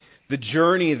The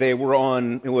journey they were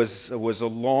on was a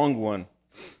long one.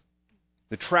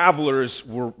 The travelers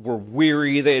were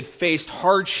weary. They had faced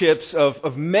hardships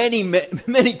of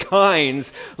many kinds,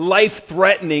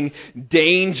 life-threatening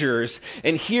dangers.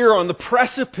 And here on the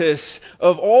precipice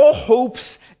of all hopes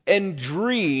and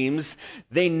dreams,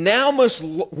 they now must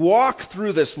walk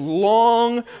through this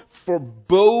long,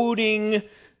 foreboding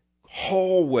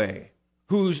hallway,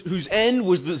 whose end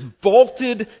was this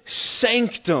vaulted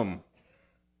sanctum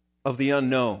of the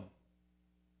unknown.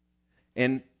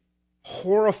 And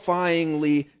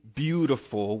horrifyingly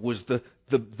beautiful was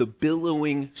the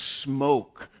billowing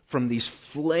smoke from these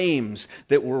flames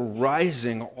that were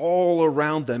rising all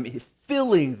around them,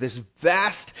 filling this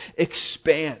vast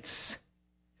expanse.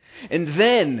 And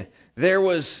then there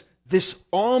was this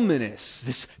ominous,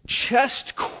 this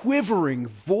chest-quivering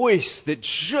voice that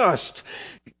just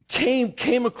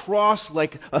came across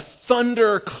like a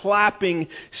thunder-clapping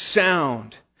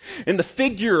sound. And the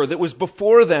figure that was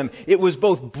before them, it was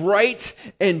both bright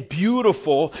and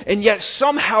beautiful, and yet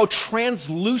somehow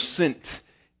translucent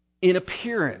in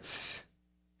appearance.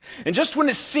 And just when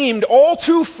it seemed all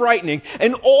too frightening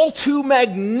and all too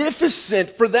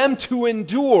magnificent for them to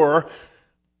endure,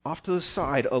 off to the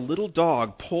side, a little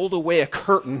dog pulled away a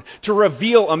curtain to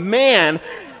reveal a man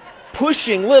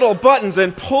pushing little buttons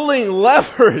and pulling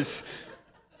levers.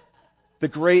 The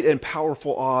great and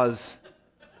powerful Oz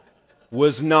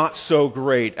was not so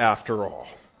great after all.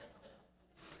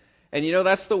 And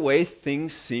that's the way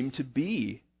things seem to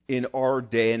be in our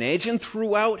day and age and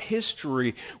throughout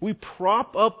history. We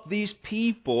prop up these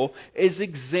people as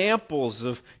examples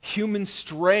of human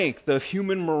strength, of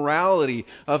human morality,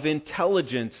 of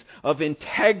intelligence, of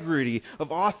integrity,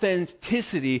 of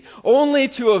authenticity, only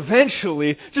to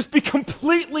eventually just be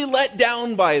completely let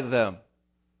down by them.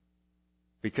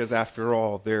 Because after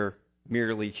all, they're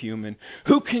merely human.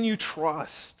 Who can you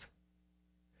trust?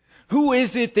 Who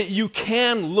is it that you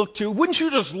can look to? Wouldn't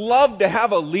you just love to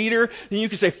have a leader and you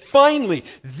could say, finally,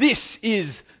 this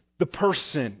is the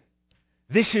person.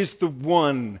 This is the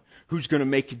one who's going to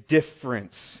make a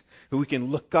difference, who we can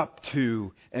look up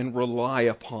to and rely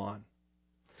upon.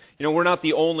 We're not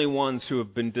the only ones who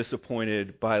have been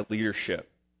disappointed by leadership.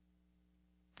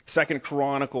 2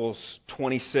 Chronicles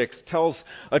 26 tells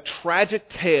a tragic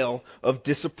tale of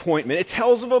disappointment. It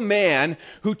tells of a man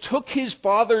who took his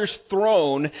father's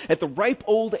throne at the ripe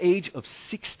old age of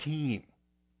 16.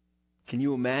 Can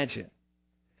you imagine?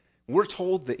 We're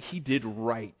told that he did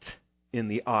right in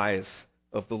the eyes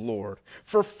of the Lord.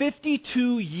 For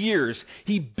 52 years,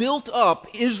 he built up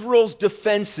Israel's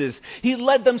defenses. He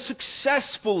led them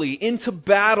successfully into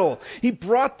battle. He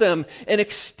brought them an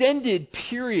extended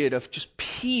period of just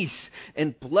peace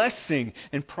and blessing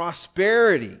and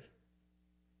prosperity.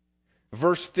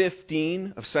 Verse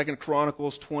 15 of 2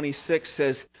 Chronicles 26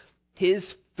 says, his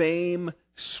fame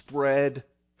spread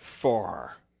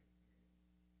far.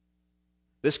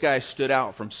 This guy stood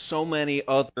out from so many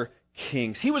other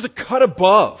kings. He was a cut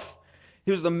above.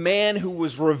 He was the man who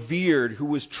was revered, who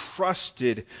was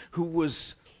trusted, who was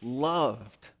loved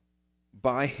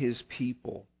by his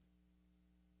people.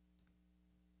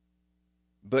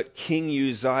 But King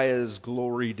Uzziah's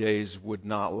glory days would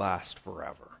not last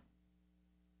forever.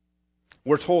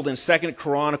 We're told in 2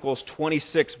 Chronicles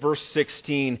 26, verse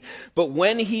 16, but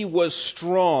when he was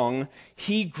strong,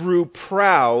 he grew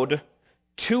proud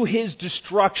to his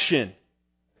destruction.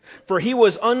 For he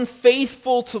was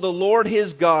unfaithful to the Lord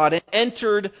his God and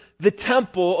entered the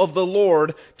temple of the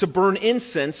Lord to burn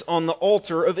incense on the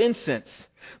altar of incense.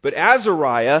 But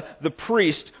Azariah, the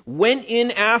priest, went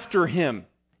in after him.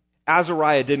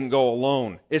 Azariah didn't go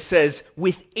alone. It says,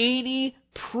 with 80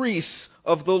 priests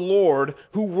of the Lord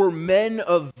who were men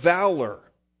of valor.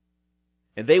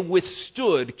 And they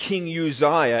withstood King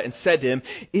Uzziah and said to him,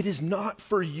 it is not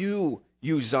for you,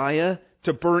 Uzziah,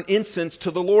 to burn incense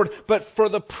to the Lord, but for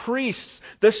the priests,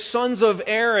 the sons of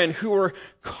Aaron, who are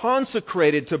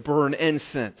consecrated to burn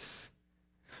incense.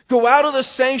 Go out of the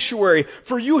sanctuary,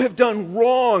 for you have done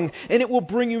wrong, and it will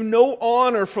bring you no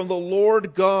honor from the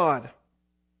Lord God.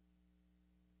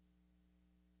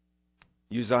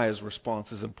 Uzziah's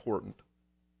response is important.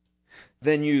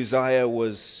 Then Uzziah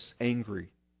was angry.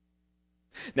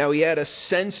 Now he had a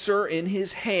censer in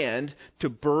his hand to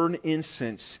burn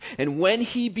incense. And when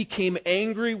he became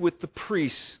angry with the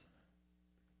priests,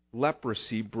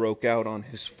 leprosy broke out on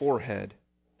his forehead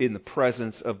in the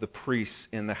presence of the priests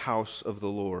in the house of the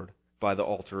Lord by the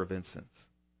altar of incense.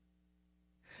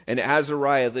 And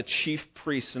Azariah, the chief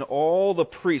priest, and all the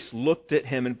priests looked at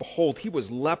him, and behold, he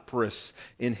was leprous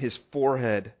in his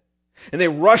forehead. And they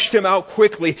rushed him out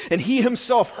quickly, and he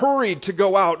himself hurried to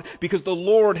go out because the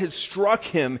Lord had struck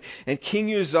him, and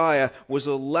King Uzziah was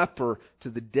a leper to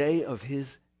the day of his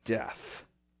death.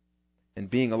 And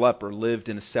being a leper, lived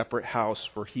in a separate house,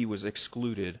 for he was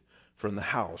excluded from the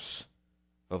house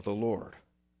of the Lord.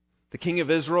 The king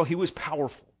of Israel, he was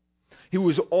powerful. He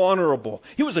was honorable.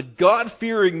 He was a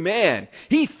God-fearing man.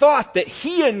 He thought that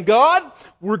he and God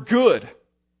were good.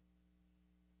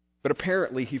 But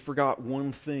apparently he forgot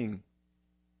one thing.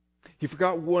 He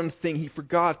forgot one thing. He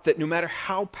forgot that no matter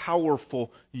how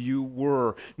powerful you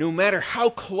were, no matter how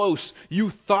close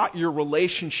you thought your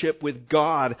relationship with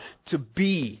God to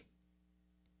be,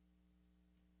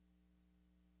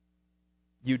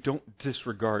 you don't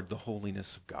disregard the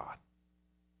holiness of God.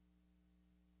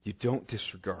 You don't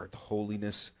disregard the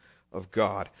holiness of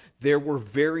God. There were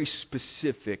very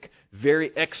specific,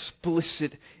 very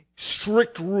explicit,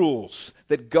 strict rules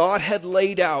that God had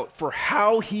laid out for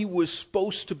how He was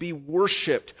supposed to be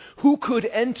worshipped. Who could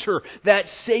enter that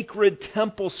sacred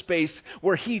temple space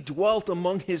where He dwelt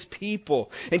among His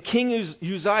people? And King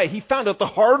Uzziah, he found out the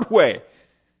hard way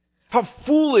how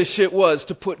foolish it was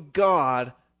to put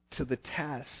God to the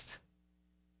test.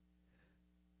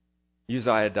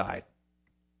 Uzziah died.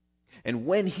 And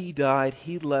when he died,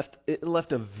 it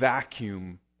left a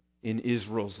vacuum in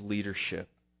Israel's leadership.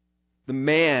 The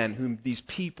man whom these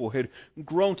people had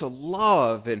grown to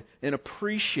love and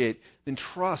appreciate and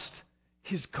trust,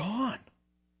 he's gone.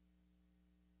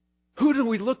 Who do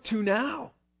we look to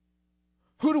now?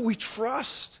 Who do we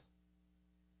trust?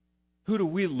 Who do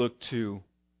we look to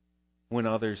when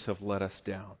others have let us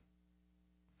down?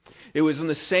 It was in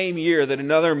the same year that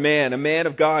another man, a man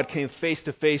of God, came face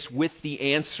to face with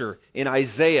the answer. In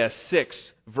Isaiah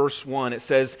 6, verse 1, it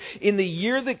says, "In the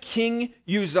year that King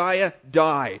Uzziah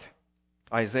died,"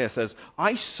 Isaiah says,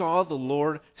 "I saw the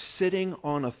Lord sitting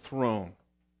on a throne,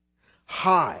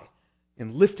 high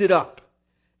and lifted up,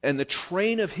 and the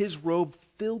train of His robe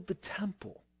filled the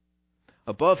temple.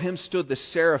 Above Him stood the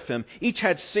seraphim. Each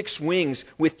had 6 wings.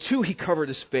 With 2 He covered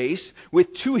His face.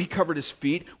 With 2 He covered His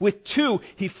feet. With 2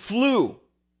 He flew.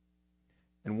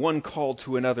 And one called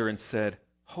to another and said,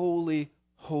 'Holy,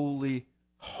 holy,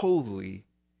 holy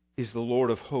is the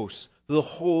Lord of hosts. The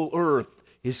whole earth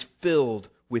is filled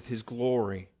with His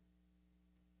glory.'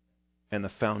 And the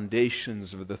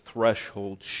foundations of the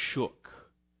threshold shook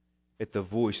at the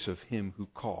voice of Him who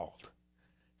called,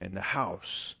 and the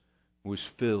house was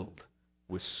filled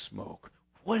with smoke."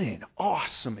 What an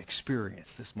awesome experience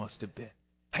this must have been.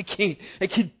 I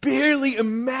can barely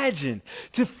imagine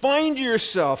to find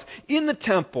yourself in the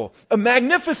temple, a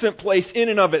magnificent place in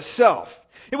and of itself.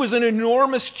 It was an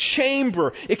enormous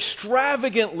chamber,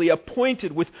 extravagantly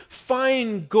appointed with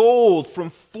fine gold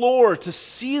from floor to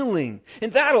ceiling.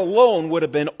 And that alone would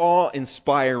have been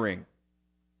awe-inspiring.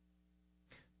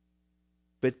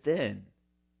 But then,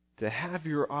 to have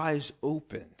your eyes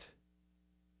opened,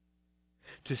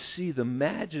 to see the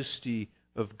majesty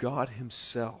of God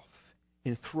Himself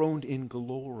enthroned in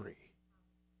glory,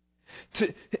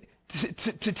 to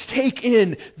take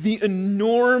in the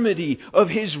enormity of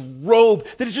His robe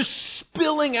that is just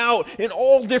spilling out in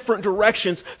all different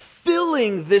directions,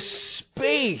 filling this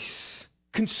space,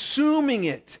 consuming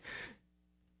it.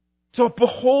 To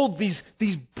behold these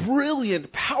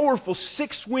brilliant, powerful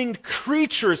 6-winged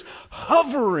creatures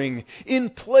hovering in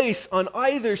place on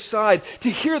either side, to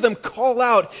hear them call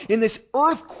out in this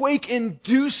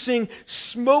earthquake-inducing,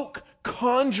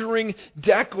 smoke-conjuring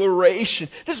declaration.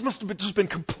 This must have just been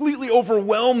completely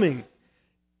overwhelming.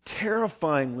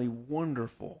 Terrifyingly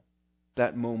wonderful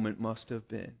that moment must have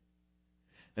been.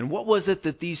 And what was it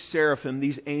that these seraphim,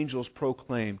 these angels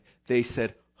proclaimed? They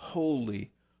said,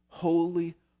 "Holy,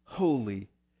 holy, holy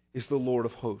is the Lord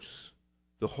of hosts.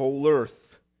 The whole earth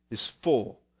is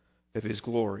full of His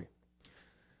glory."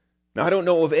 Now, I don't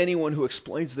know of anyone who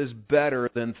explains this better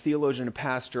than theologian and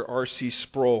pastor R.C.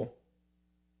 Sproul.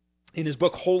 In his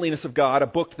book, Holiness of God, a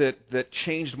book that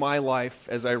changed my life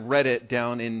as I read it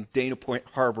down in Dana Point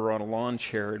Harbor on a lawn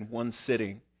chair in one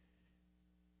sitting,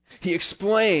 he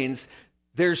explains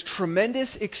there's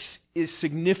tremendous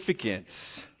significance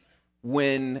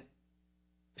when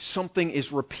something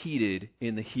is repeated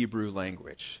in the Hebrew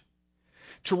language.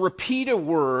 To repeat a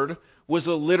word was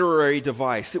a literary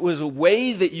device. It was a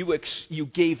way that you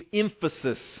gave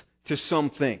emphasis to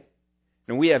something.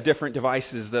 And we have different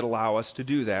devices that allow us to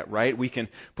do that, right? We can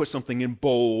put something in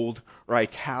bold or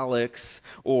italics,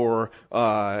 or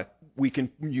we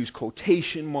can use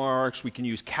quotation marks. We can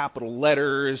use capital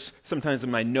letters. Sometimes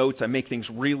in my notes, I make things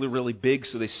really, really big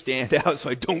so they stand out so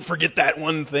I don't forget that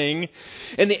one thing.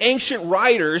 And the ancient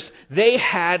writers, they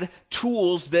had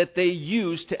tools that they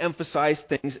used to emphasize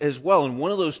things as well. And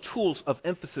one of those tools of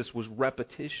emphasis was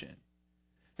repetition.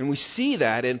 And we see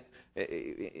that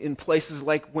in places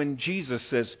like when Jesus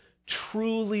says,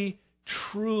 "Truly,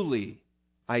 truly,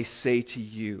 I say to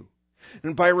you."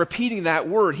 And by repeating that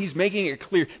word, he's making it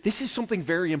clear, this is something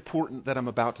very important that I'm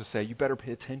about to say. You better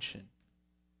pay attention.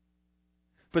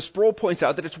 But Sproul points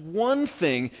out that it's one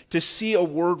thing to see a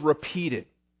word repeated,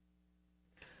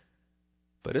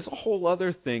 but it's a whole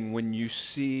other thing when you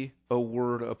see a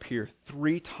word appear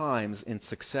 3 times in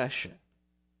succession.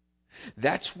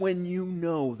 That's when you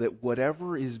know that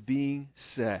whatever is being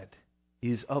said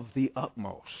is of the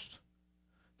utmost,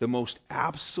 the most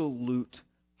absolute,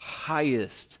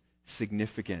 highest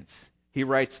significance. He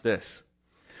writes this: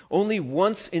 "Only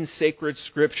once in sacred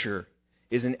Scripture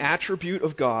is an attribute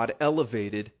of God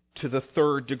elevated to the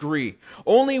 3rd degree.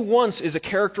 Only once is a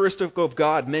characteristic of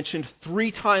God mentioned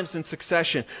 3 times in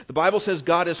succession. The Bible says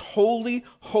God is holy,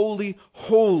 holy,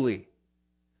 holy.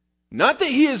 Not that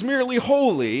He is merely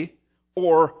holy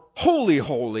or holy,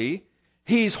 holy.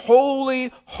 He's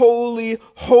holy, holy,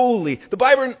 holy. The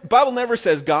Bible never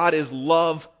says God is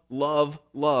love, love,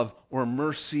 love, or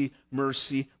mercy,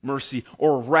 mercy, mercy,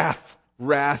 or wrath,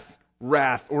 wrath,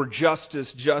 wrath, or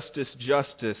justice, justice,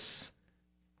 justice.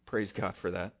 Praise God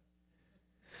for that.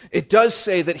 It does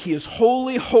say that He is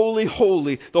holy, holy,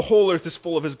 holy. The whole earth is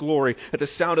full of His glory. At the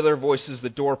sound of their voices, the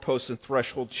doorposts and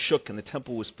thresholds shook, and the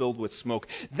temple was filled with smoke."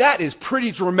 That is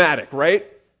pretty dramatic, right?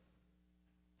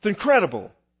 It's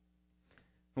incredible.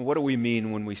 And what do we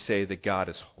mean when we say that God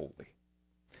is holy?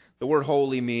 The word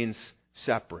holy means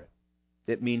separate.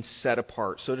 It means set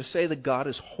apart. So to say that God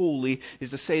is holy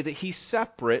is to say that He's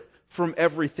separate from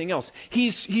everything else.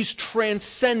 He's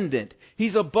transcendent.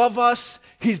 He's above us.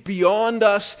 He's beyond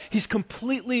us. He's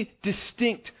completely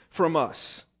distinct from us.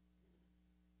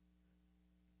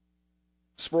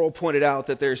 Sproul pointed out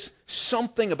that there's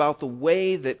something about the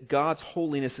way that God's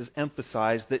holiness is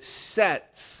emphasized that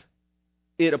sets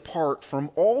it apart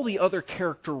from all the other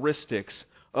characteristics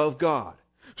of God.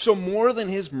 So more than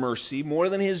His mercy, more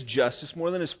than His justice,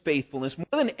 more than His faithfulness,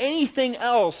 more than anything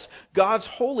else, God's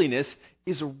holiness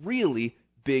is a really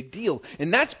big deal.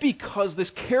 And that's because this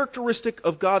characteristic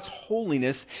of God's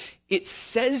holiness, it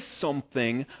says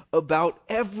something about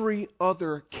every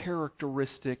other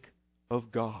characteristic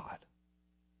of God.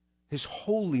 His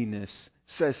holiness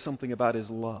says something about His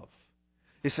love.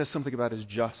 It says something about His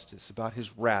justice, about His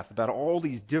wrath, about all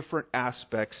these different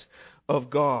aspects of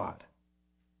God.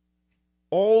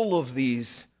 All of these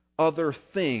other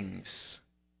things,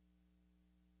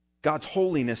 God's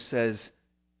holiness says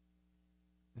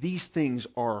these things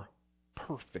are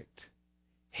perfect.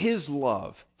 His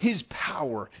love, His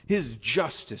power, His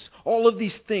justice, all of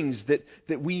these things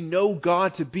that we know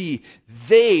God to be,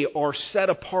 they are set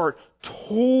apart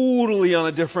totally on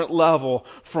a different level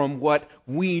from what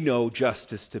we know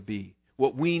justice to be,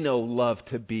 what we know love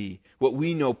to be, what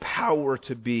we know power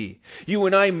to be. You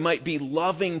and I might be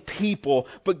loving people,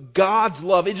 but God's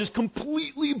love, it just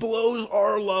completely blows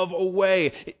our love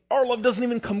away. Our love doesn't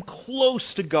even come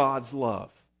close to God's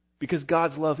love because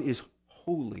God's love is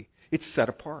holy. It's set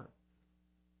apart.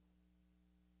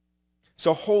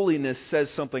 So holiness says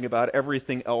something about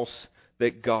everything else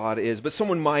that God is. But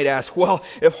someone might ask, well,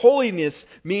 if holiness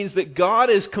means that God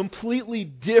is completely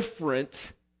different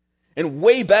and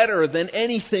way better than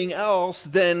anything else,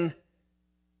 then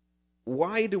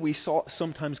why do we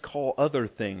sometimes call other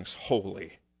things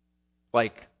holy?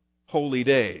 Like holy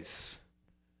days,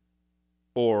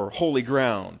 or holy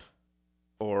ground,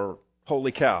 or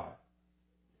holy cow.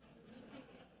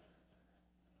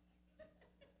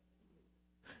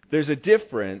 There's a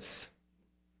difference.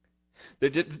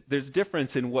 There's a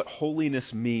difference in what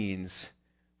holiness means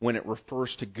when it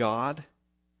refers to God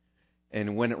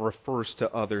and when it refers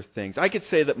to other things. I could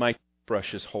say that my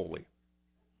toothbrush is holy.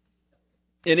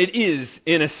 And it is,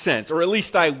 in a sense, or at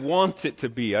least I want it to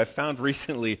be. I found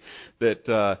recently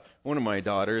that one of my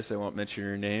daughters, I won't mention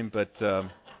her name, but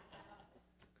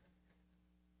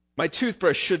my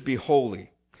toothbrush should be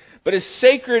holy. But as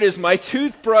sacred as my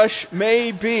toothbrush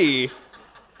may be,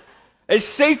 as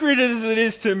sacred as it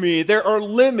is to me, there are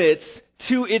limits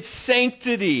to its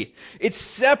sanctity. It's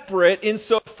separate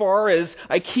insofar as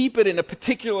I keep it in a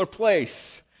particular place.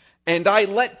 And I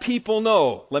let people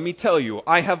know, let me tell you,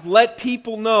 I have let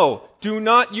people know, do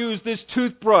not use this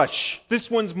toothbrush. This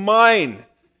one's mine.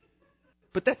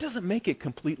 But that doesn't make it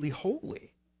completely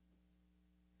holy.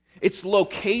 Its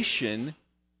location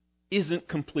isn't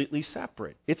completely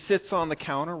separate. It sits on the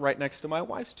counter right next to my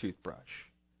wife's toothbrush.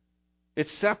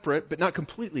 It's separate, but not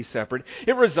completely separate.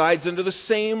 It resides under the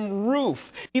same roof,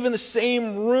 even the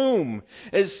same room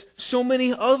as so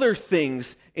many other things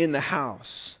in the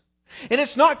house. And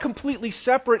it's not completely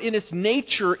separate in its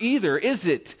nature either, is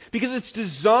it? Because it's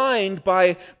designed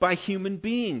by human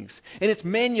beings. And it's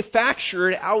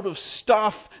manufactured out of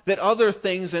stuff that other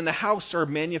things in the house are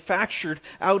manufactured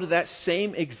out of that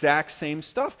exact same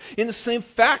stuff. In the same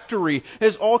factory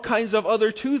as all kinds of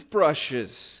other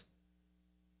toothbrushes.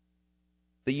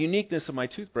 The uniqueness of my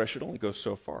toothbrush, it only goes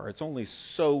so far. It's only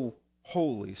so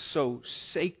holy, so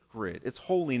sacred. Its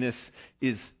holiness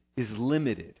is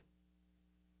limited.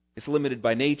 It's limited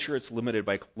by nature, it's limited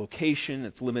by location,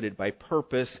 it's limited by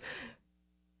purpose.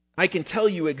 I can tell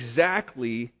you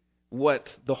exactly what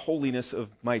the holiness of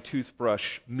my toothbrush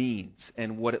means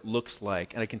and what it looks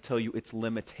like, and I can tell you its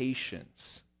limitations.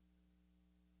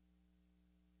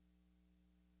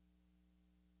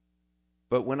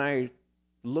 But when I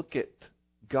look at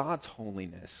God's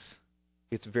holiness,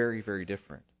 it's very, very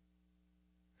different.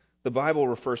 The Bible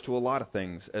refers to a lot of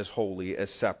things as holy, as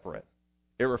separate.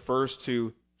 It refers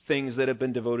to things that have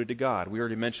been devoted to God. We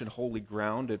already mentioned holy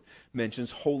ground. It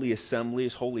mentions holy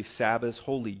assemblies, holy Sabbaths,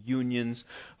 holy unions,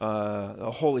 a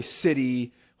holy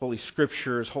city, holy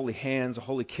scriptures, holy hands, a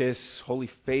holy kiss, holy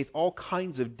faith, all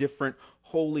kinds of different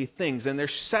holy things. And they're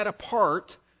set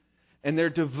apart and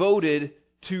they're devoted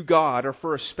to God or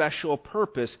for a special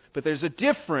purpose. But there's a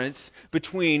difference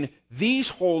between these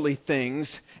holy things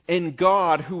and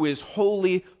God who is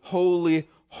holy, holy,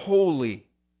 holy.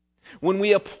 When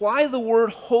we apply the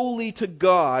word holy to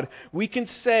God, we can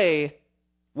say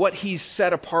what He's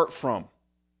set apart from.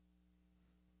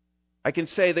 I can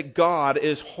say that God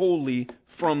is holy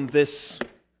from this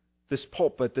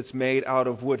pulpit that's made out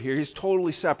of wood here. He's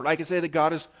totally separate. I can say that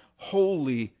God is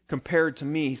holy compared to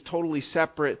me. He's totally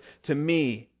separate to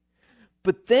me.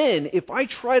 But then, if I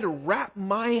try to wrap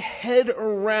my head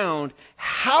around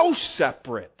how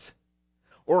separate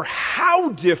or how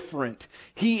different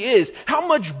He is, how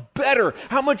much better,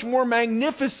 how much more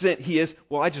magnificent He is,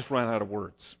 well, I just ran out of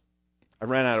words. I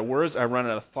ran out of words, I ran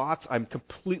out of thoughts. I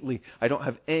don't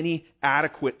have any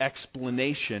adequate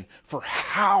explanation for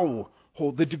how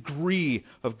the degree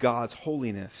of God's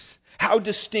holiness. How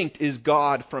distinct is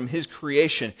God from His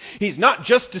creation? He's not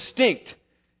just distinct,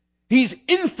 He's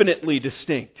infinitely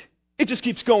distinct. It just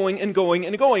keeps going and going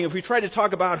and going. If we try to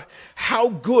talk about how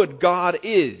good God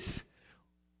is,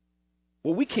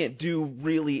 well, we can't do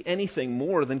really anything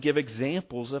more than give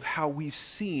examples of how we've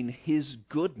seen His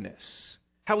goodness,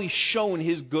 how He's shown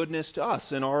His goodness to us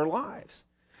in our lives.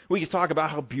 We can talk about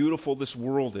how beautiful this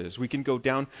world is. We can go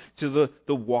down to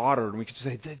the water and we can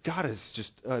say that God is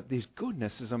just, His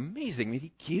goodness is amazing. I mean,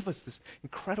 He gave us this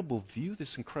incredible view,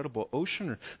 this incredible ocean,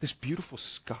 or this beautiful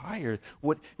sky, or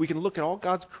what. We can look at all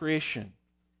God's creation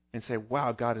and say,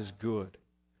 wow, God is good.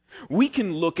 We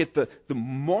can look at the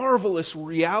marvelous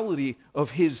reality of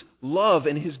His love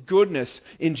and His goodness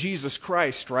in Jesus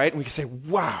Christ, right? And we can say,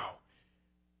 wow,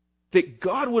 that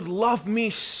God would love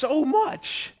me so much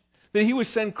that He would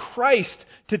send Christ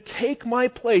to take my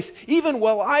place, even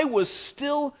while I was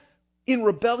still in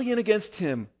rebellion against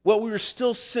Him. While we were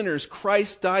still sinners,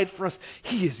 Christ died for us.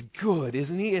 He is good,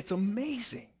 isn't He? It's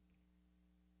amazing.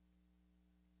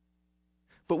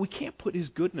 But we can't put His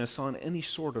goodness on any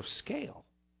sort of scale.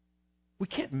 We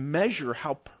can't measure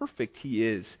how perfect He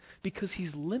is because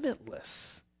He's limitless.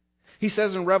 He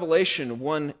says in Revelation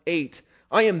 1:8,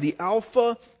 I am the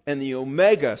Alpha and the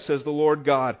Omega, says the Lord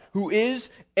God, who is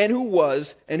and who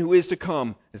was and who is to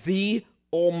come, the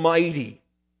Almighty.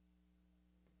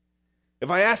 If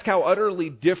I ask how utterly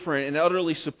different and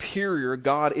utterly superior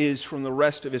God is from the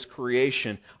rest of His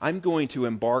creation, I'm going to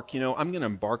embark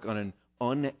on an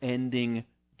unending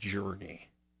journey.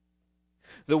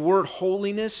 The word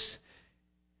holiness,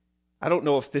 I don't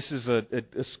know if this is a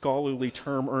scholarly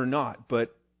term or not,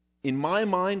 but in my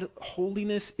mind,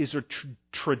 holiness is a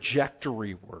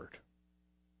trajectory word.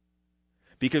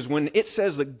 Because when it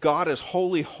says that God is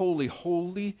holy, holy,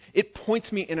 holy, it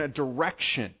points me in a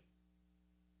direction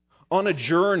on a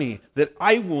journey that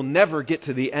I will never get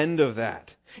to the end of that.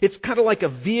 It's kind of like a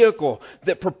vehicle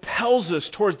that propels us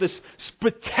towards this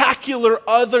spectacular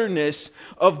otherness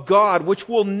of God, which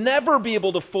we'll never be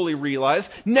able to fully realize,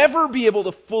 never be able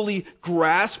to fully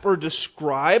grasp or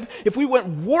describe. If we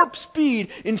went warp speed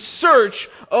in search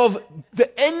of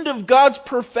the end of God's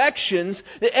perfections,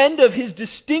 the end of His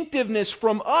distinctiveness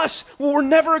from us, well, we're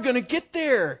never going to get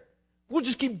there. We'll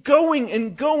just keep going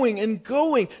and going and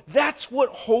going. That's what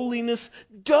holiness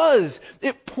does.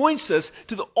 It points us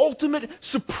to the ultimate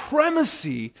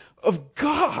supremacy of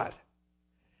God.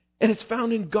 And it's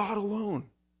found in God alone.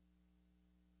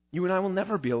 You and I will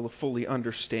never be able to fully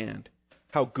understand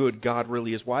how good God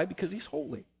really is. Why? Because He's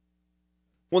holy.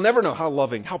 We'll never know how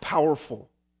loving, how powerful,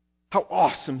 how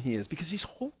awesome He is, because He's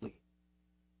holy.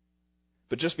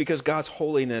 But just because God's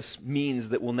holiness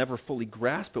means that we'll never fully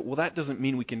grasp it, well, that doesn't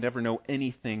mean we can never know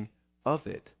anything of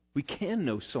it. We can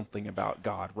know something about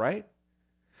God, right?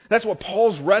 That's what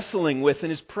Paul's wrestling with in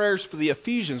his prayers for the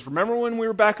Ephesians. Remember when we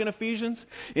were back in Ephesians?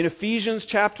 In Ephesians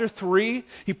chapter 3,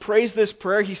 he prays this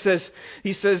prayer. He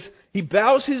says, he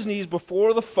bows his knees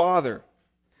before the Father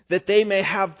that they may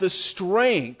have the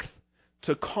strength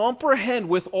to comprehend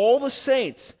with all the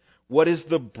saints what is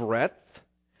the breadth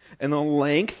and the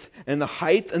length and the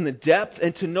height and the depth,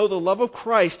 and to know the love of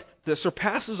Christ that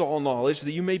surpasses all knowledge,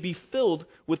 that you may be filled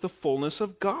with the fullness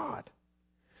of God.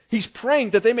 He's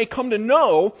praying that they may come to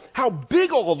know how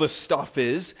big all this stuff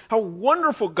is, how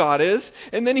wonderful God is,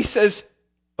 and then he says,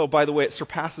 oh, by the way, it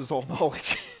surpasses all knowledge.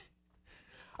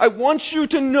 I want you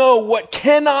to know what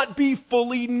cannot be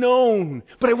fully known,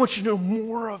 but I want you to know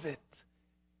more of it.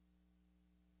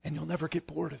 And you'll never get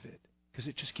bored of it. Because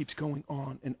it just keeps going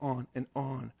on and on and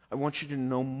on. I want you to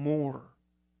know more.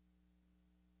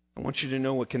 I want you to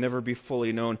know what can never be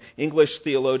fully known. English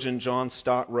theologian John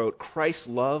Stott wrote, Christ's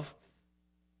love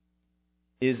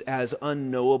is as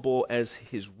unknowable as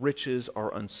His riches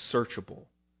are unsearchable.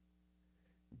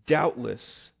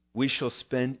 Doubtless, we shall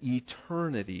spend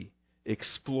eternity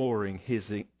exploring His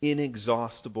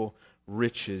inexhaustible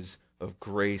riches of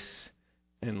grace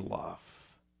and love.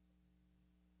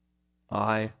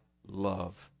 I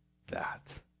love that.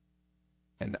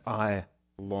 And I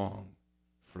long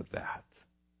for that.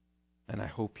 And I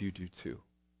hope you do too.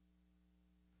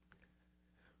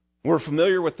 We're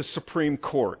familiar with the Supreme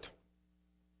Court.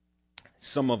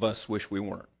 Some of us wish we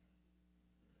weren't.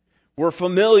 We're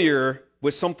familiar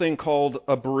with something called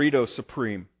a burrito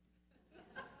supreme.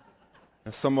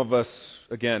 And some of us,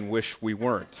 again, wish we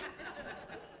weren't.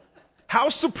 How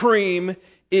supreme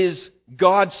is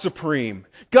God supreme?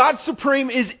 God supreme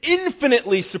is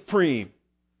infinitely supreme.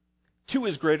 2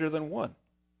 is greater than 1.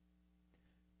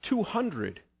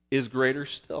 200 is greater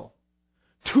still.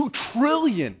 2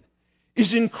 trillion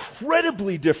is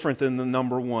incredibly different than the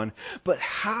number 1. But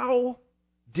how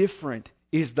different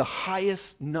is the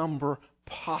highest number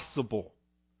possible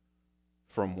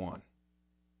from 1?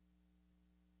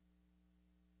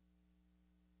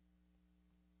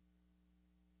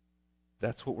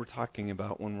 That's what we're talking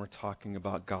about when we're talking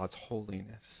about God's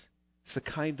holiness. It's the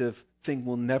kind of thing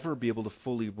we'll never be able to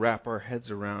fully wrap our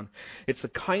heads around. It's the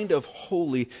kind of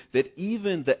holy that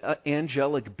even the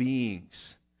angelic beings,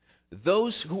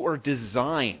 those who are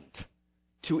designed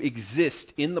to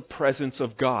exist in the presence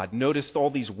of God, notice all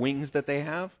these wings that they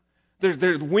have?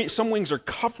 Some wings are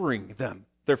covering them,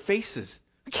 their faces.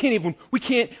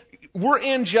 We're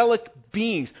angelic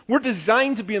beings. We're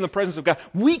designed to be in the presence of God.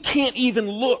 We can't even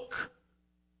look.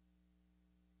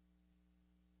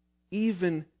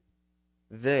 Even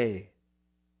they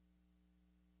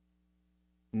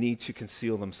need to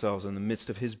conceal themselves in the midst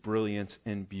of His brilliance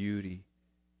and beauty.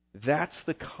 That's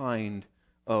the kind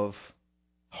of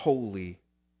holy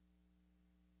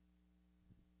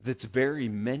that's very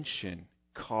mention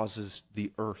causes the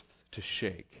earth to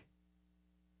shake.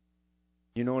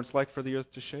 You know what it's like for the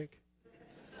earth to shake?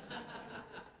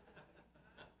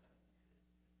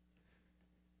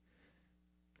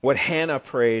 What Hannah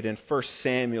prayed in 1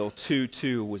 Samuel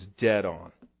 2:2 was dead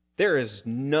on. There is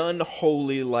none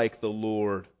holy like the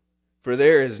Lord, for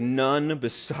there is none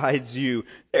besides you.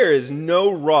 There is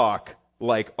no rock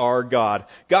like our God.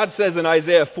 God says in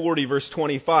Isaiah 40, verse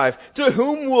 25, To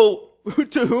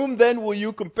whom then will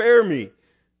you compare me?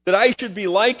 That I should be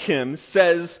like Him,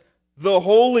 says the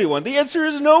Holy One. The answer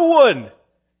is no one.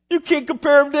 You can't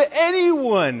compare Him to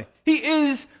anyone. He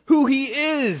is who He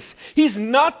is. He's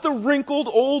not the wrinkled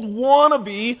old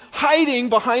wannabe hiding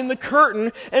behind the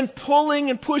curtain and pulling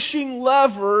and pushing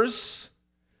levers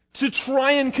to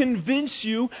try and convince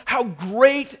you how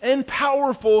great and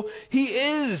powerful He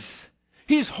is.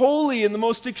 He's holy in the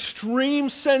most extreme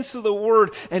sense of the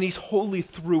word, and He's holy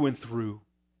through and through.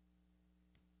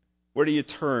 Where do you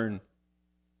turn?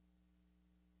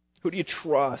 Who do you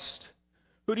trust?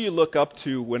 Who do you look up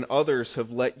to when others have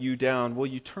let you down? Well,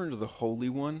 you turn to the Holy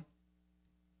One.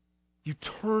 You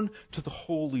turn to the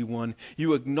Holy One.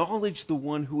 You acknowledge the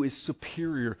one who is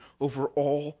superior over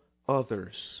all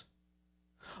others.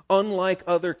 Unlike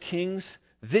other kings,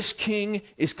 this king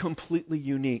is completely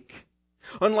unique.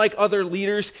 Unlike other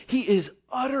leaders, he is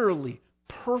utterly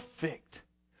perfect,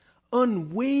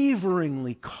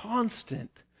 unwaveringly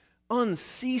constant,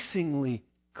 unceasingly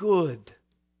good.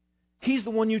 He's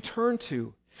the one you turn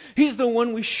to. He's the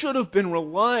one we should have been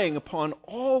relying upon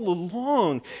all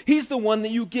along. He's the one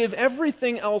that you give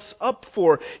everything else up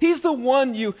for. He's the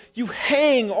one you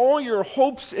hang all your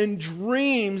hopes and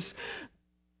dreams.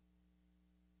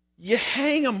 You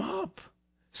hang them up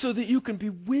so that you can be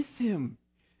with Him,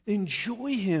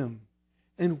 enjoy Him,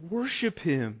 and worship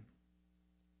Him.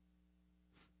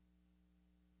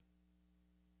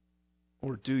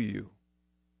 Or do you?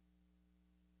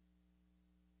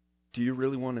 Do you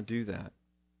really want to do that?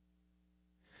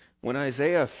 When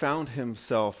Isaiah found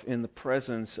himself in the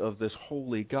presence of this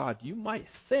holy God, you might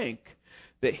think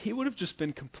that he would have just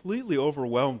been completely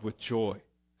overwhelmed with joy.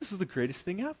 This is the greatest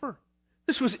thing ever.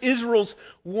 This was Israel's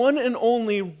one and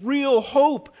only real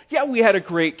hope. Yeah, we had a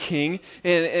great king,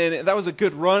 and that was a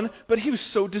good run, but he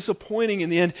was so disappointing in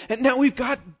the end. And now we've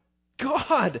got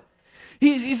God.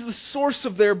 He's the source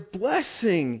of their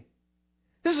blessing.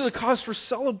 This is a cause for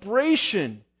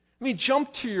celebration. I mean, jump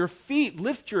to your feet,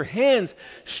 lift your hands,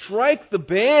 strike the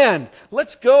band.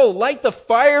 Let's go, light the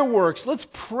fireworks. Let's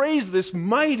praise this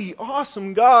mighty,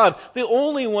 awesome God, the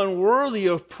only one worthy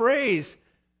of praise.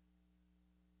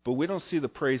 But we don't see the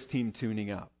praise team tuning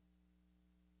up.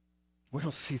 We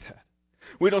don't see that.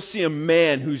 We don't see a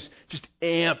man who's just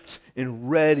amped and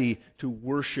ready to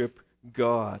worship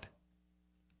God.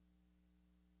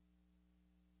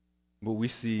 What we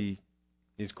see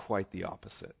is quite the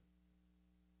opposite.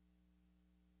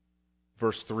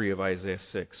 Verse 3 of Isaiah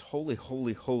 6, Holy,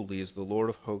 holy, holy is the Lord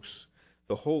of hosts.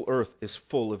 The whole earth is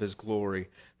full of His glory.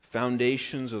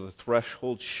 Foundations of the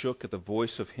threshold shook at the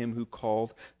voice of Him who called.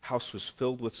 The house was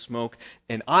filled with smoke.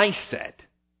 And I said,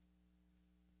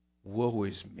 Woe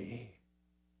is me.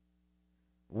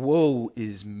 Woe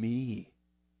is me,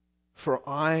 for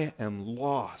I am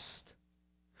lost.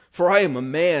 For I am a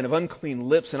man of unclean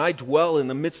lips, and I dwell in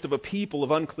the midst of a people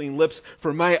of unclean lips.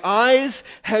 For my eyes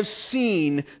have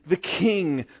seen the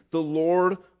King, the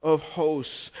Lord of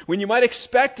hosts. When you might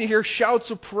expect to hear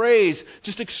shouts of praise,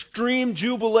 just extreme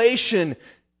jubilation,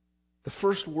 the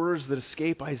first words that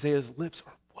escape Isaiah's lips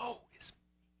are, Woe is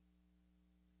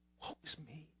me. Woe is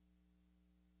me.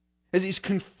 As he's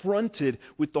confronted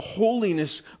with the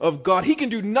holiness of God, he can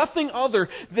do nothing other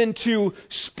than to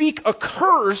speak a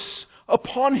curse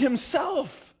upon himself.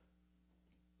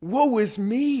 Woe is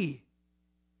me.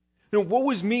 No, woe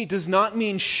is me does not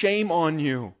mean shame on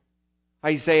you.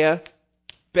 Isaiah,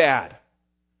 bad.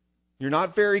 You're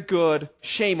not very good.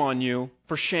 Shame on you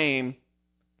for shame.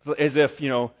 As if,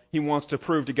 he wants to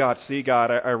prove to God, see,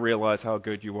 God, I realize how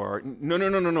good you are.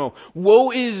 No.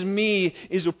 Woe is me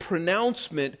is a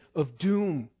pronouncement of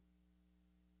doom.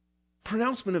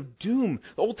 Pronouncement of doom.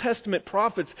 The Old Testament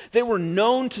prophets, they were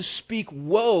known to speak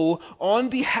woe on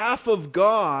behalf of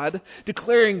God,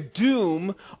 declaring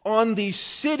doom on these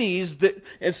cities,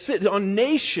 on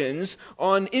nations,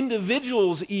 on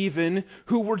individuals even,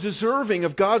 who were deserving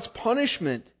of God's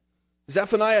punishment.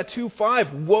 Zephaniah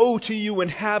 2:5, Woe to you,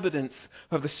 inhabitants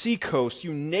of the seacoast,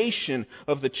 you nation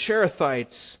of the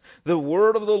Cherethites. The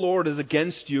word of the Lord is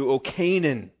against you, O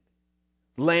Canaan,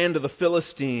 land of the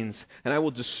Philistines, and I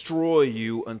will destroy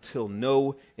you until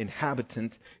no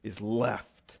inhabitant is left.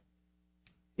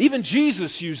 Even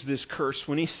Jesus used this curse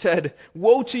when He said,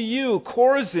 Woe to you,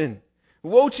 Chorazin!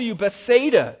 Woe to you,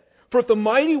 Bethsaida! For if the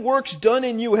mighty works done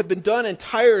in you had been done in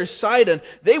Tyre and Sidon,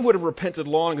 they would have repented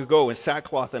long ago in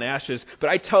sackcloth and ashes. But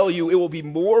I tell you, it will be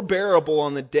more bearable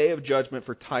on the day of judgment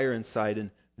for Tyre and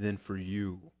Sidon than for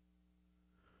you.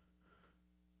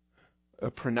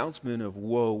 A pronouncement of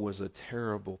woe was a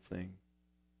terrible thing.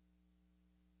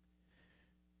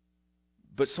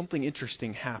 But something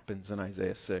interesting happens in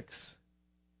Isaiah 6.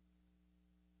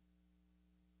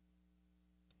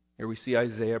 Here we see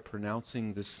Isaiah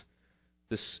pronouncing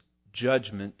this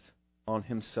judgment on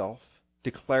himself,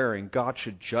 declaring, God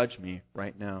should judge me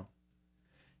right now.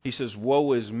 He says,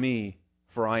 Woe is me,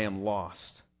 for I am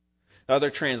lost. Other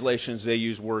translations, they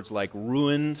use words like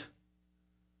ruined,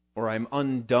 or I'm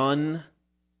undone.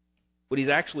 What he's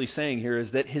actually saying here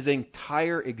is that his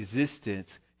entire existence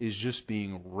is just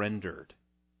being rendered.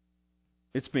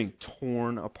 It's being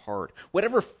torn apart.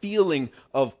 Whatever feeling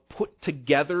of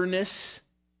put-togetherness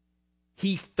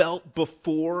he felt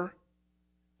before,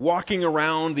 walking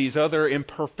around these other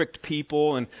imperfect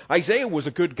people. And Isaiah was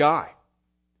a good guy.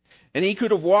 And he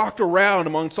could have walked around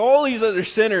amongst all these other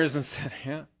sinners and said,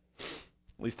 yeah,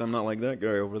 at least I'm not like that guy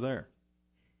over there.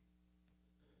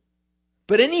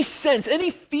 But any sense,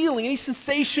 any feeling, any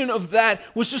sensation of that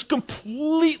was just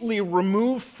completely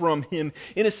removed from him.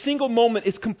 In a single moment,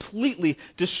 it's completely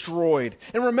destroyed.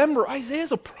 And remember, Isaiah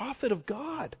is a prophet of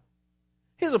God.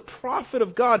 He's a prophet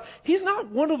of God. He's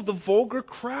not one of the vulgar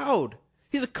crowd.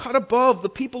 He's a cut above. The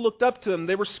people looked up to him.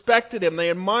 They respected him. They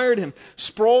admired him.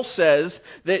 Sproul says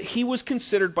that he was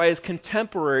considered by his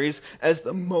contemporaries as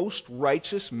the most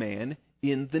righteous man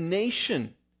in the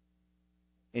nation.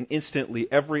 And instantly,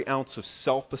 every ounce of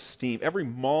self-esteem, every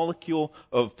molecule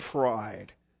of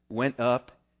pride went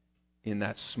up in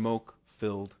that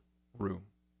smoke-filled room.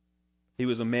 He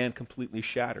was a man completely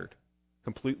shattered,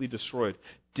 completely destroyed,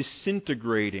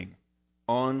 disintegrating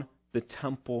on the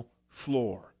temple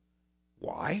floor.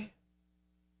 Why?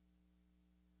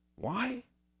 Why?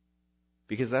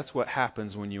 Because that's what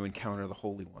happens when you encounter the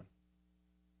Holy One.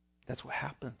 That's what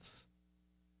happens.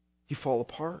 You fall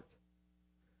apart.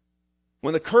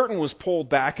 When the curtain was pulled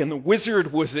back and the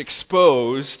wizard was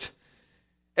exposed,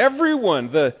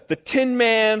 everyone, the Tin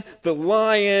Man, the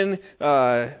Lion,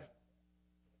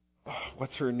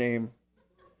 what's her name?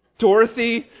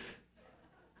 Dorothy,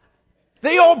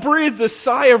 they all breathed a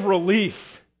sigh of relief.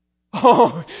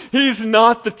 Oh, he's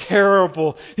not the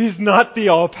terrible. He's not the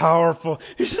all-powerful.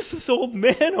 He's just this old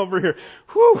man over here.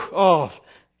 Whew. Oh,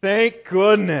 thank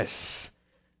goodness.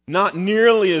 Not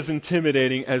nearly as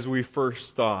intimidating as we first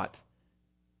thought.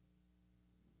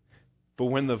 But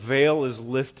when the veil is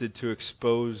lifted to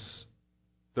expose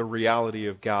the reality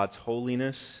of God's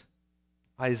holiness,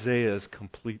 Isaiah is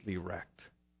completely wrecked.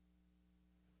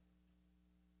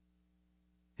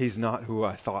 He's not who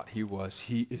I thought he was.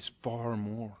 He is far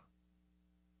more.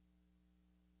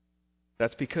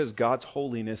 That's because God's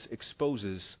holiness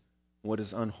exposes what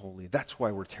is unholy. That's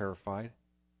why we're terrified.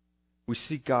 We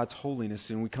seek God's holiness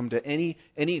and we come to any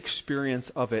experience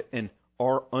of it, and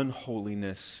our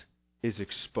unholiness is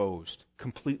exposed,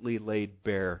 completely laid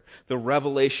bare. The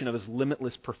revelation of His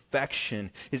limitless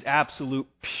perfection, His absolute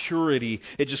purity,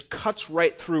 it just cuts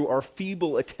right through our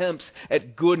feeble attempts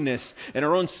at goodness, and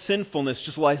our own sinfulness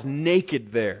just lies naked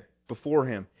there before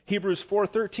Him. Hebrews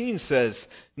 4:13 says,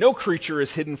 "No creature is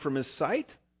hidden from His sight.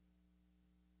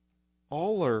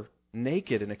 All are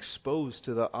naked and exposed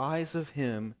to the eyes of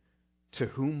Him to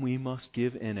whom we must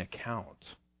give an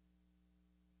account."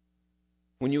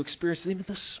 When you experience even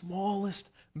the smallest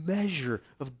measure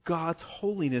of God's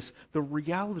holiness, the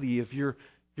reality of your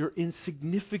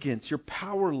insignificance, your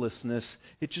powerlessness,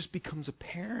 it just becomes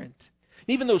apparent.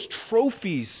 Even those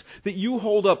trophies that you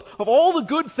hold up of all the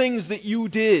good things that you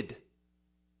did,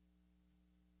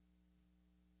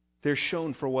 they're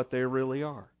shown for what they really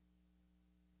are.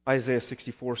 Isaiah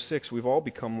 64:6, we've all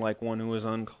become like one who is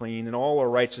unclean, and all our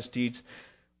righteous deeds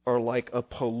are like a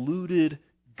polluted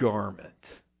garment.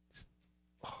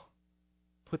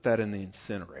 Put that in the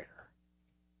incinerator.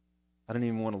 I don't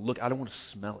even want to look. I don't want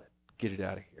to smell it. Get it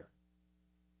out of here.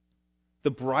 The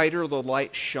brighter the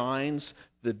light shines,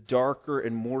 the darker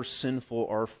and more sinful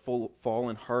our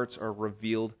fallen hearts are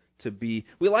revealed to be.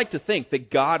 We like to think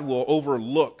that God will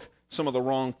overlook some of the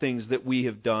wrong things that we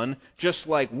have done, just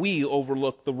like we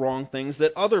overlook the wrong things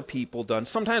that other people done.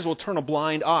 Sometimes we'll turn a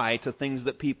blind eye to things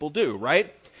that people do,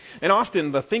 right? And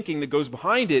often the thinking that goes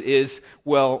behind it is,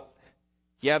 well,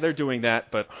 yeah, they're doing that,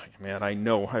 but man, I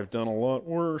know I've done a lot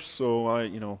worse, so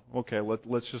okay,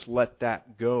 let's just let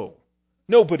that go.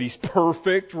 Nobody's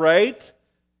perfect, right?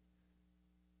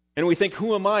 And we think,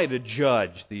 who am I to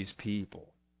judge these people?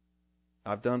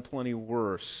 I've done plenty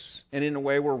worse. And in a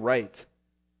way, we're right.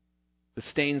 The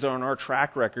stains on our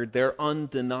track record, they're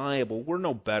undeniable. We're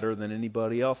no better than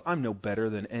anybody else. I'm no better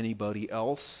than anybody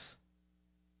else.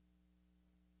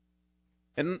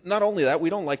 And not only that, we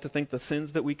don't like to think the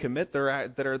sins that we commit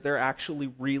they're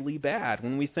actually really bad.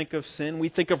 When we think of sin, we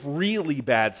think of really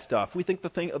bad stuff. We think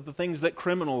of the things that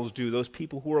criminals do, those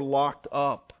people who are locked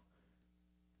up.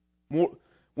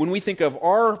 When we think of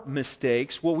our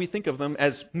mistakes, well, we think of them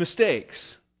as mistakes,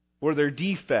 or their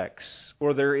defects,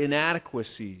 or their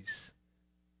inadequacies.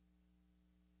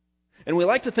 And we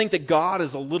like to think that God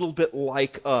is a little bit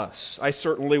like us. I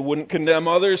certainly wouldn't condemn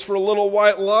others for a little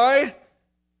white lie.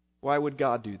 Why would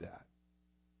God do that?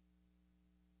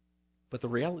 But the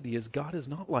reality is, God is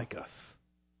not like us.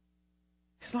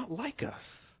 He's not like us.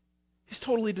 He's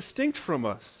totally distinct from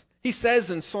us. He says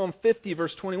in Psalm 50,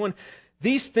 verse 21,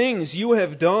 "These things you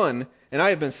have done, and I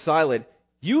have been silent.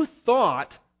 You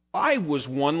thought I was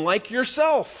one like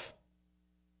yourself."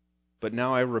 But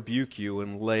now I rebuke you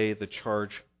and lay the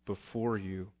charge before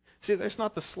you. See, there's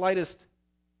not the slightest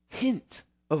hint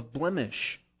of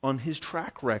blemish on his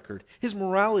track record. His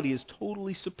morality is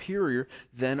totally superior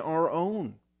than our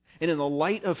own. And in the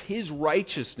light of his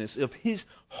righteousness, of his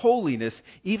holiness,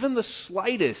 even the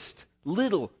slightest,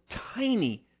 little,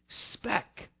 tiny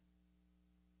speck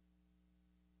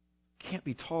can't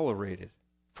be tolerated.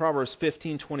 Proverbs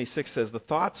 15:26 says, "The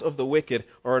thoughts of the wicked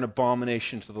are an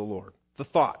abomination to the Lord." The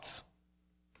thoughts.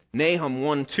 Nahum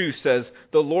 1:2 says,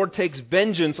 "The Lord takes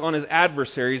vengeance on his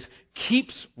adversaries,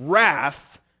 keeps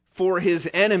wrath for his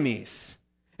enemies."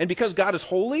 And because God is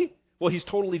holy, well, he's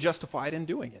totally justified in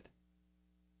doing it.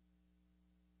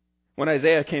 When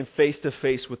Isaiah came face to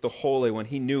face with the Holy One,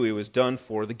 he knew he was done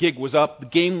for. The gig was up. The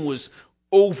game was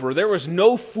over. There was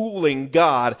no fooling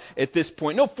God at this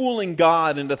point. No fooling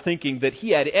God into thinking that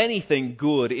he had anything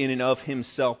good in and of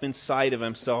himself, inside of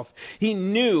himself. He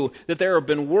knew that there had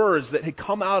been words that had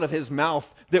come out of his mouth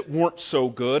that weren't so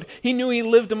good. He knew he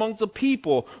lived amongst a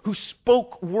people who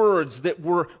spoke words that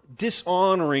were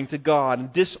dishonoring to God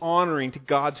and dishonoring to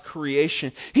God's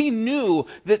creation. He knew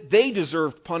that they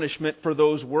deserved punishment for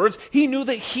those words. He knew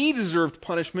that he deserved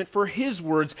punishment for his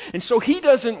words. And so he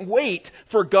doesn't wait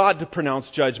for God to pronounce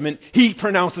judgment. He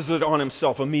pronounces it on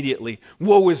himself immediately.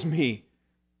 Woe is me.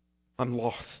 I'm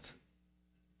lost.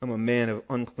 I'm a man of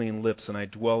unclean lips, and I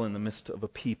dwell in the midst of a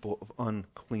people of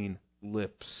unclean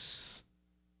lips.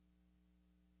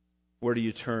 Where do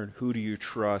you turn? Who do you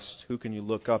trust? Who can you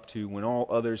look up to when all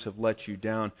others have let you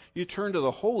down? You turn to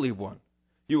the Holy One.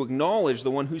 You acknowledge the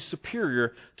one who's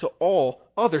superior to all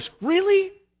others.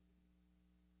 Really?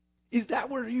 Is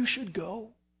that where you should go?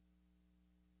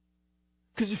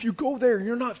 Because if you go there,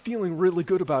 you're not feeling really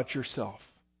good about yourself.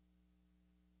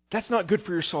 That's not good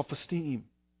for your self-esteem.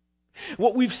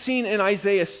 What we've seen in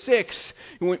Isaiah 6,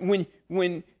 when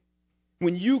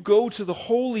you go to the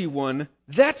Holy One,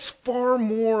 that's far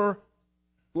more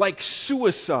like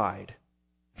suicide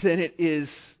than it is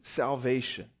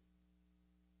salvation.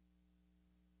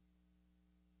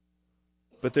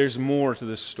 But there's more to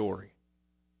this story.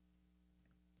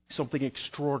 Something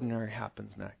extraordinary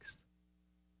happens next.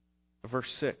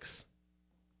 Verse 6.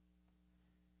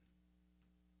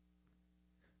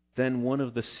 Then one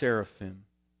of the seraphim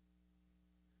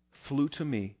flew to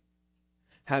me,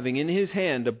 having in his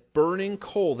hand a burning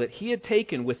coal that he had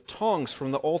taken with tongs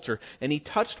from the altar, and he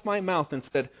touched my mouth and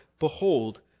said,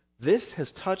 "Behold, this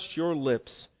has touched your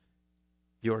lips.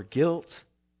 Your guilt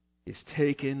is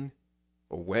taken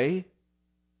away,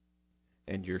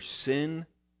 and your sin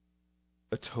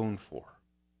atoned for."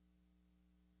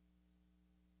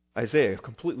 Isaiah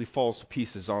completely falls to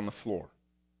pieces on the floor.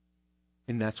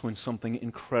 And that's when something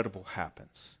incredible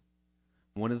happens.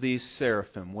 One of these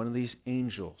seraphim, one of these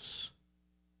angels,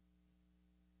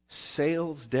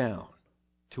 sails down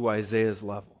to Isaiah's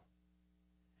level.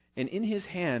 And in his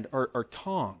hand are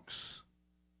tongs.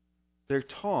 They're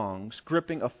tongs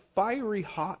gripping a fiery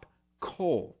hot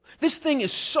coal. This thing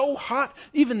is so hot,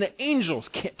 even the angels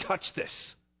can't touch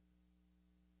this.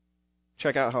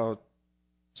 Check out how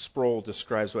Sproul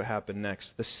describes what happened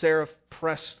next. The seraph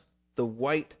pressed the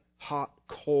white hot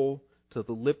coal to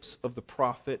the lips of the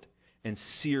prophet and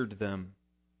seared them.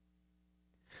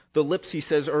 The lips, he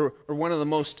says, are one of the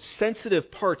most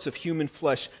sensitive parts of human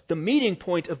flesh, the meeting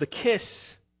point of the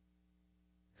kiss.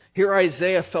 Here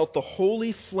Isaiah felt the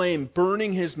holy flame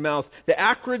burning his mouth. The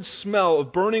acrid smell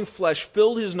of burning flesh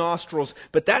filled his nostrils,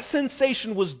 but that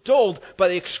sensation was dulled by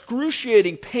the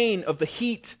excruciating pain of the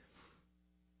heat.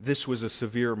 This was a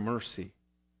severe mercy,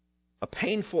 a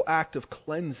painful act of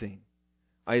cleansing.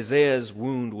 Isaiah's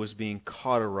wound was being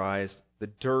cauterized. The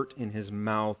dirt in his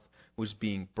mouth was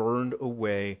being burned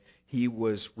away. He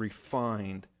was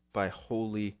refined by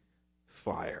holy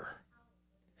fire.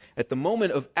 At the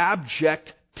moment of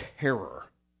abject terror,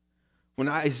 when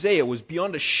Isaiah was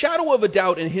beyond a shadow of a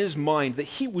doubt in his mind that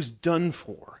he was done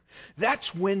for,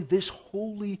 that's when this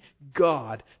holy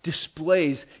God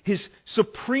displays his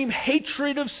supreme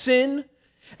hatred of sin,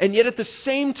 and yet at the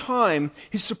same time,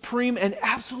 his supreme and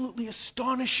absolutely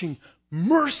astonishing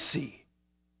mercy.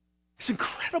 It's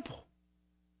incredible.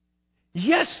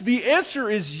 Yes, the answer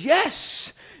is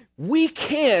yes. We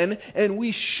can and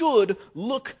we should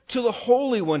look to the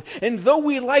Holy One. And though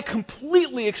we lie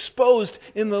completely exposed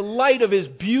in the light of His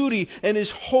beauty and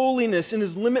His holiness and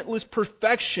His limitless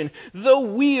perfection, though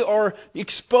we are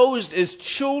exposed as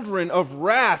children of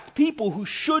wrath, people who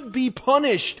should be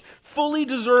punished, fully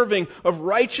deserving of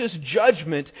righteous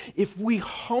judgment, if we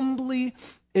humbly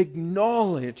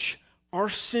acknowledge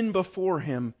our sin before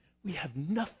Him, we have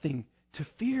nothing to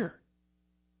fear.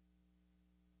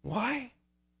 Why?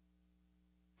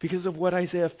 Because of what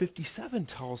Isaiah 57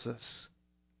 tells us.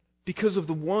 Because of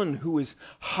the one who is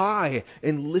high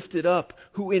and lifted up,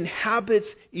 who inhabits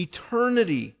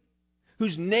eternity,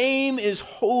 whose name is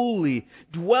holy,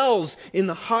 dwells in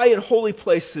the high and holy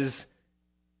places.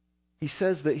 He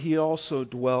says that he also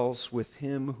dwells with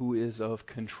him who is of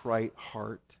contrite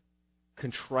heart,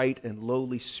 contrite and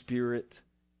lowly spirit,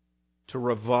 to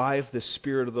revive the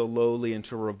spirit of the lowly and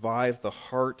to revive the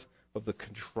heart of the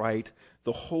contrite.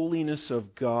 The holiness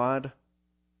of God,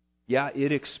 yeah,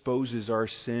 it exposes our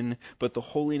sin, but the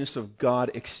holiness of God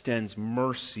extends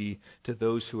mercy to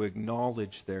those who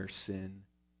acknowledge their sin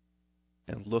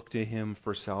and look to Him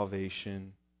for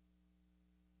salvation.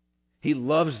 He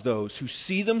loves those who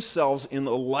see themselves in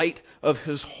the light of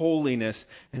His holiness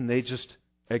and they just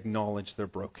acknowledge their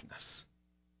brokenness.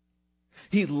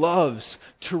 He loves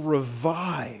to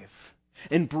revive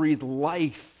and breathe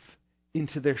life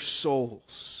into their souls.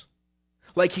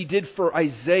 Like He did for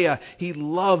Isaiah, He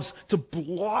loves to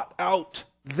blot out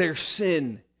their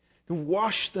sin and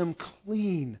wash them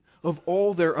clean of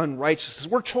all their unrighteousness.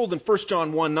 We're told in 1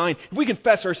 John 1:9, if we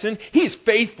confess our sin, He is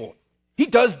faithful. He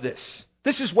does this.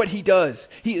 This is what He does.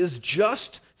 He is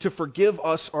just to forgive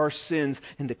us our sins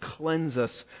and to cleanse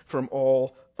us from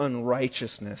all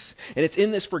unrighteousness. And it's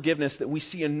in this forgiveness that we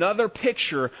see another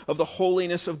picture of the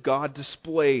holiness of God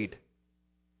displayed.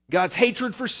 God's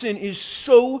hatred for sin is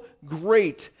so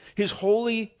great. His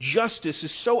holy justice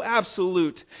is so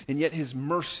absolute, and yet His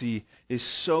mercy is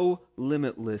so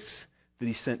limitless that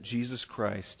He sent Jesus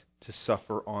Christ to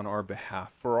suffer on our behalf.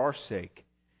 For our sake,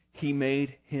 He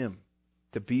made Him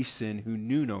to be sin who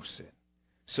knew no sin,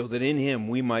 so that in Him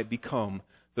we might become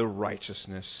the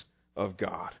righteousness of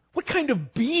God. What kind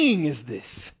of being is this?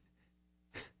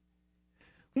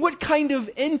 What kind of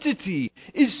entity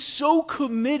is so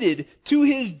committed to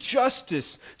His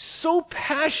justice, so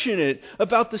passionate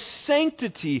about the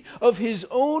sanctity of His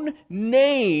own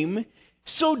name,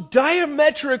 so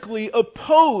diametrically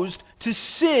opposed to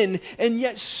sin, and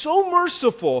yet so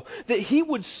merciful that He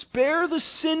would spare the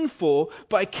sinful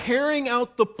by carrying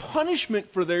out the punishment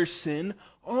for their sin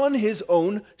on His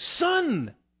own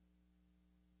Son?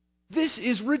 This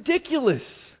is ridiculous.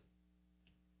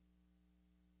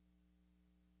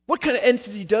 What kind of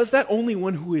entity does that? Only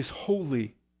one who is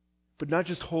holy. But not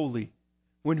just holy.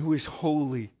 One who is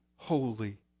holy,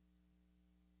 holy,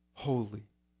 holy.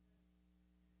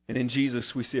 And in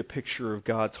Jesus we see a picture of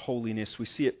God's holiness. We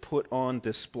see it put on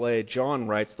display. John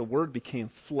writes, the Word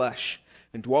became flesh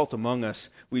and dwelt among us.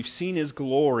 We've seen His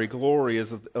glory. Glory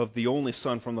is of the only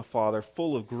Son from the Father,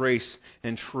 full of grace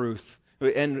and truth.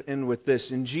 We end with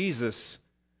this. In Jesus,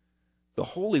 the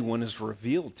Holy One is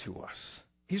revealed to us.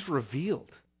 He's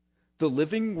revealed. The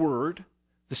living Word,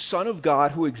 the Son of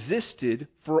God who existed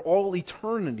for all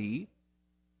eternity,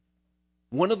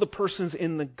 one of the persons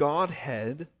in the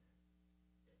Godhead,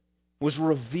 was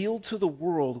revealed to the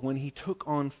world when He took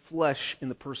on flesh in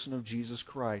the person of Jesus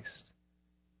Christ.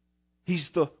 He's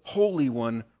the Holy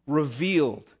One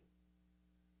revealed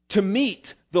to meet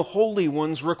the Holy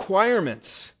One's requirements.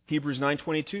 Hebrews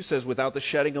 9:22 says, without the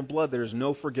shedding of blood, there is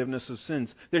no forgiveness of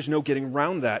sins. There's no getting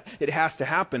around that. It has to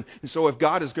happen. And so if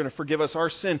God is going to forgive us our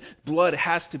sin, blood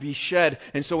has to be shed.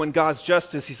 And so in God's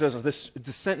justice, He says, this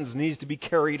sentence needs to be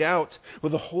carried out.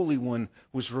 Well, the Holy One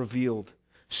was revealed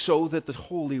so that the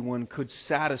Holy One could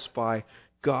satisfy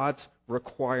God's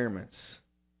requirements.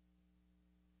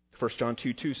 1 John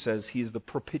 2:2 says He is the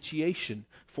propitiation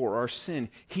for our sin.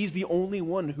 He's the only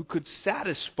one who could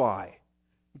satisfy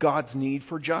God's need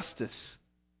for justice,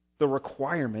 the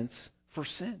requirements for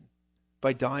sin,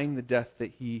 by dying the death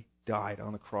that He died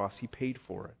on the cross. He paid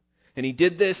for it. And He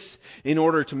did this in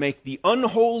order to make the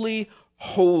unholy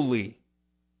holy.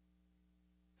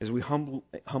 As we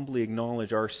humbly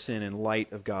acknowledge our sin in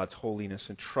light of God's holiness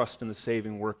and trust in the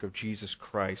saving work of Jesus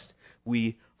Christ,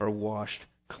 we are washed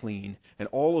clean. And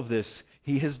all of this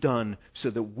He has done so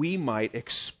that we might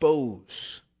expose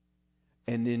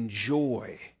and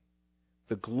enjoy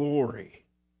the glory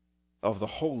of the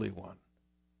Holy One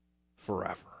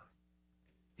forever.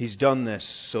 He's done this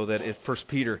so that in 1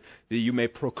 Peter, that you may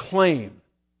proclaim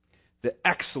the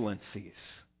excellencies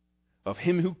of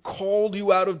Him who called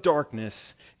you out of darkness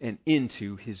and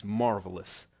into His marvelous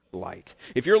light.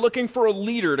 If you're looking for a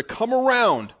leader to come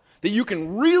around that you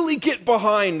can really get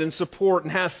behind and support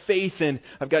and have faith in,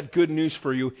 I've got good news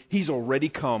for you. He's already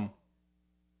come.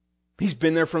 He's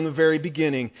been there from the very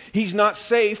beginning. He's not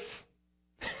safe.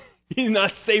 He's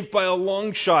not safe by a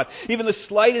long shot. Even the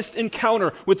slightest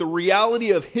encounter with the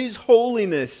reality of His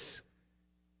holiness,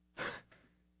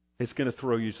 it's going to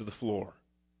throw you to the floor.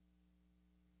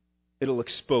 It'll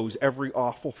expose every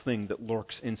awful thing that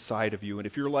lurks inside of you. And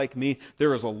if you're like me,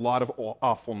 there is a lot of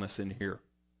awfulness in here.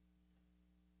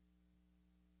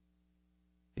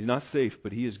 He's not safe,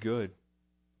 but He is good.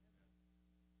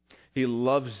 He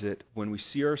loves it when we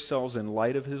see ourselves in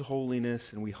light of His holiness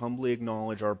and we humbly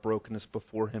acknowledge our brokenness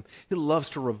before Him. He loves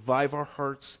to revive our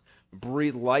hearts,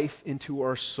 breathe life into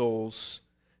our souls,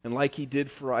 and like He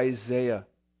did for Isaiah,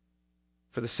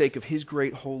 for the sake of His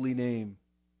great holy name,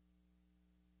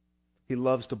 He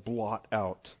loves to blot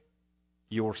out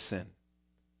your sin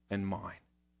and mine.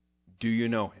 Do you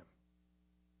know Him?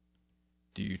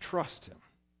 Do you trust Him?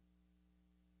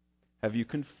 Have you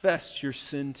confessed your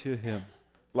sin to Him,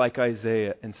 like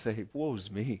Isaiah, and say, woe's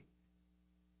me?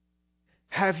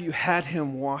 Have you had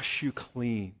Him wash you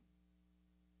clean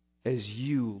as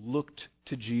you looked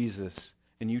to Jesus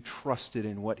and you trusted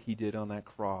in what He did on that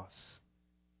cross?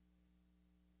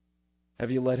 Have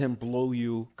you let Him blow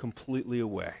you completely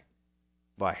away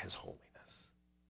by His holiness?